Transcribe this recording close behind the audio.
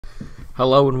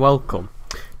Hello and welcome.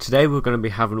 Today we're going to be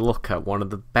having a look at one of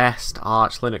the best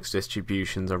Arch Linux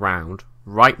distributions around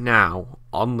right now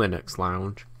on Linux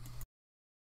Lounge.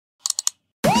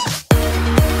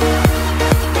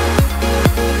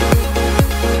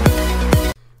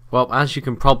 Well, as you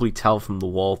can probably tell from the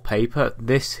wallpaper,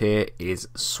 this here is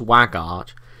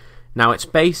SwagArch. Now it's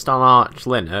based on Arch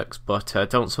Linux, but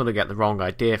don't sort of get the wrong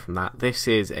idea from that. This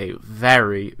is a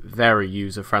very, very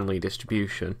user-friendly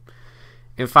distribution.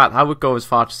 In fact, I would go as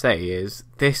far to say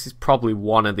this is probably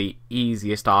one of the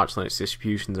easiest Arch Linux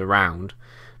distributions around,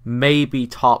 maybe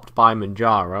topped by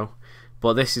Manjaro,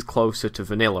 but this is closer to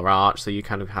vanilla Arch, so you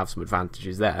kind of have some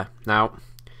advantages there. Now,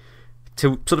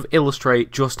 to sort of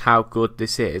illustrate just how good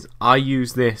this is, I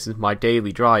used this as my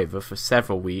daily driver for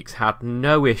several weeks, had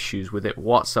no issues with it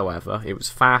whatsoever. It was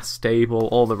fast, stable,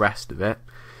 all the rest of it.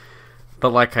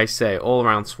 But like I say, all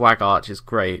around SwagArch is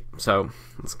great, so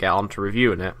let's get on to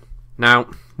reviewing it. Now,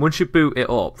 once you boot it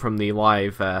up from the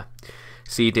live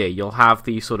CD, you'll have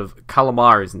the sort of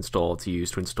calamares installed to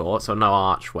use to install it, so no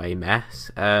archway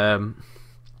mess. And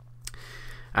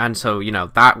so, you know,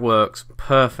 that works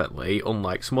perfectly,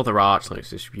 unlike some other Arch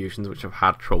Linux distributions which I've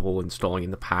had trouble installing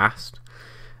in the past.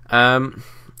 So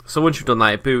once you've done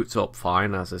that, it boots up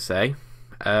fine, as I say.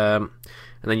 And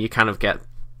then you kind of get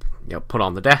put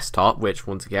on the desktop, which,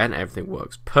 once again, everything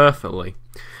works perfectly.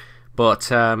 But,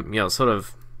 sort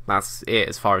of, that's it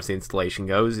as far as the installation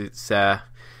goes. It's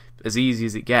as easy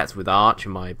as it gets with Arch,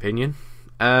 in my opinion.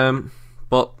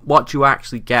 But what do you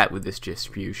actually get with this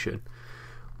distribution?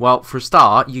 Well, for a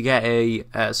start, you get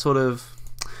a sort of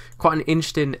quite an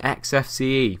interesting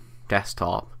XFCE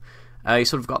desktop. You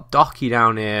sort of got Docky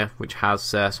down here, which has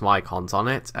some icons on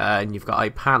it, and you've got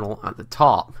a panel at the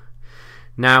top.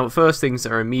 Now, first things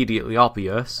that are immediately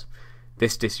obvious,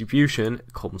 this distribution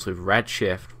comes with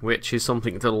Redshift, which is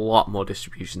something that a lot more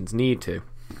distributions need to.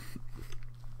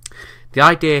 The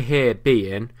idea here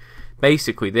being,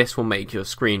 basically this will make your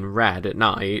screen red at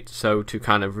night, so to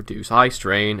kind of reduce eye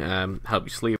strain, help you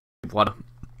sleep, what a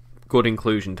good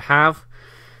inclusion to have.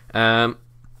 And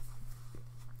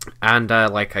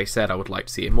like I said, I would like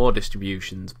to see it in more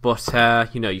distributions, but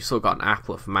you've still got an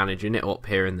applet for managing it up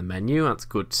here in the menu. That's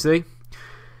good to see.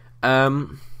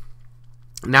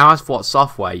 Now, as for what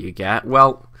software you get,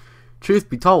 well, truth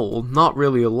be told, not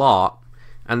really a lot.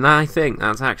 And I think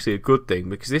that's actually a good thing,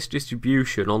 because this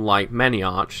distribution, unlike many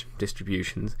Arch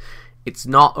distributions, it's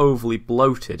not overly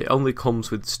bloated. It only comes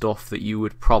with stuff that you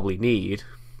would probably need.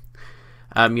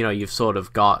 You've sort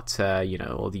of got,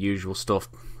 all the usual stuff,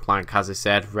 like, as I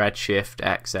said, Redshift,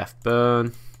 XF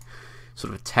Burn,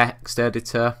 sort of a text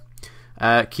editor,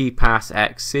 KeePass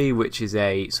XC, which is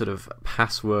a sort of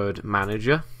password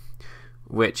manager,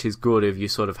 which is good if you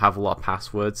sort of have a lot of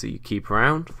passwords that you keep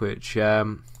around, which,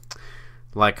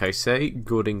 like I say,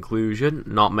 good inclusion.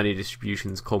 Not many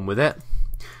distributions come with it.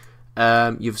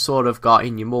 You've sort of got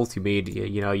in your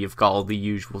multimedia, you've got all the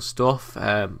usual stuff,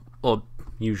 or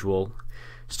usual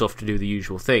stuff to do the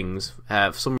usual things.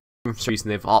 For some reason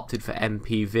they've opted for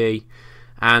MPV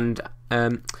and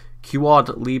Quad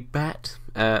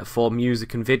Libet for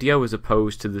music and video, as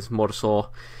opposed to this more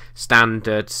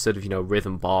standard sort of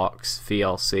rhythm box,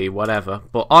 VLC, whatever.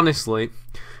 But honestly,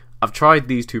 I've tried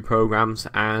these two programs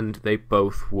and they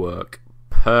both work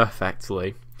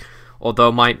perfectly. Although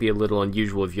it might be a little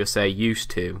unusual if you're, say, used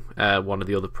to one of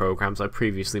the other programs I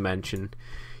previously mentioned.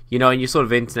 In your sort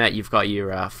of internet, you've got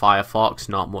your Firefox,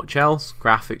 not much else.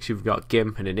 Graphics, you've got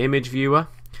GIMP and an image viewer.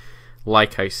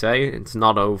 Like I say, it's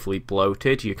not overly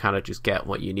bloated. You kind of just get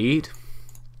what you need.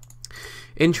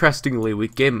 Interestingly,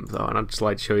 with GIMP, though, and I'd just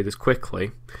like to show you this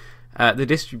quickly, the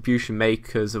distribution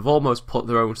makers have almost put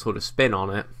their own sort of spin on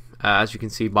it, as you can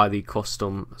see by the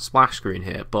custom splash screen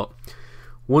here. But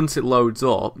once it loads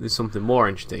up, there's something more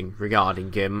interesting regarding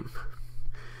GIMP.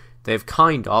 They've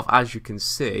kind of, as you can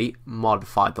see,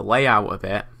 modified the layout a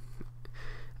bit.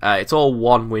 It's all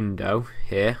one window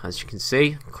here, as you can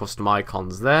see, custom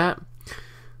icons there.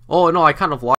 Oh no, I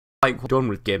kind of like what I've done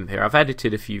with GIMP here. I've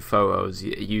edited a few photos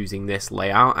using this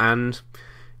layout, and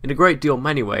in a great deal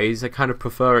many ways I kind of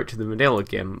prefer it to the vanilla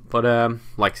GIMP. But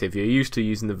like I say, if you're used to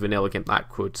using the vanilla GIMP, that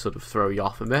could sort of throw you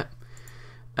off a bit.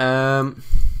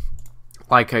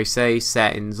 Like I say,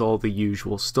 settings, all the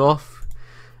usual stuff.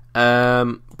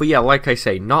 But yeah, like I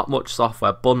say, not much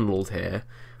software bundled here,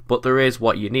 but there is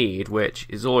what you need, which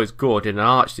is always good in an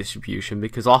Arch distribution,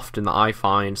 because often I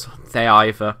find they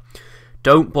either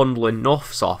don't bundle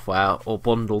enough software or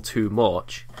bundle too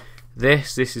much.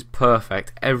 This is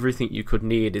perfect. Everything you could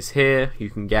need is here.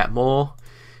 You can get more.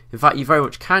 In fact, you very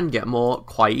much can get more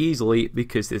quite easily,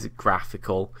 because there's a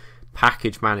graphical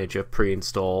package manager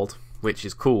pre-installed, which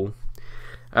is cool.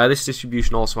 This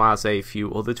distribution also has a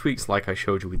few other tweaks, like I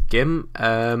showed you with GIMP.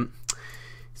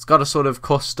 It's got a sort of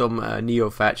custom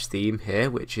NeoFetch theme here,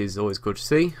 which is always good to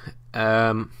see.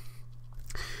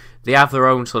 They have their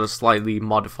own sort of slightly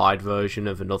modified version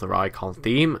of another icon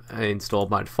theme installed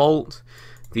by default.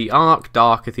 The Arc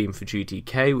Darker theme for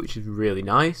GTK, which is really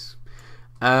nice.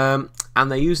 And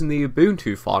they're using the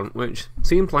Ubuntu font, which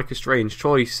seemed like a strange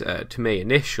choice to me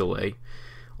initially,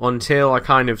 until I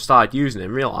kind of started using it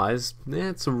and realised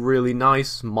it's a really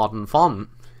nice modern font.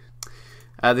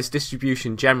 This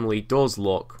distribution generally does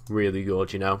look really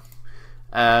good, you know.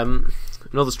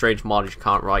 Another strange mod is you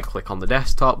can't right click on the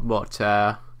desktop, but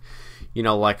you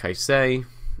know, like I say,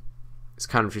 it's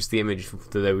kind of just the image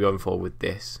that they were going for with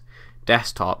this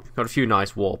desktop. Got a few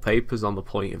nice wallpapers on the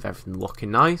point of everything looking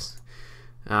nice.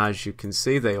 As you can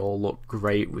see, they all look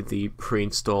great with the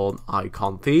pre-installed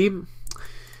icon theme.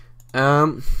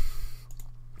 And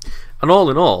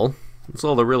all in all, that's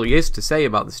all there really is to say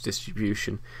about this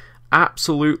distribution.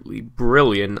 Absolutely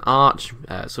brilliant Arch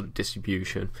sort of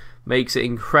distribution. Makes it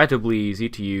incredibly easy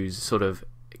to use, sort of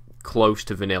close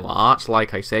to vanilla Arch.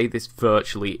 Like I say, this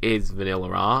virtually is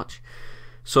vanilla Arch.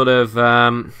 Sort of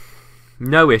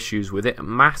no issues with it,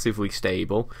 massively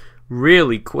stable,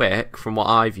 really quick from what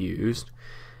I've used.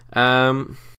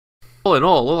 All in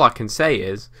all I can say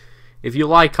is, if you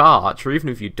like Arch, or even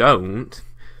if you don't,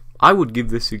 I would give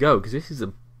this a go, because this is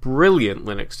a brilliant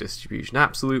Linux distribution,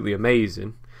 absolutely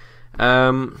amazing.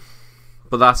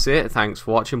 But that's it. Thanks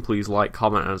for watching. Please like,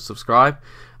 comment and subscribe,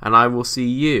 and I will see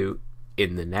you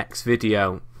in the next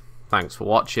video. Thanks for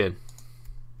watching.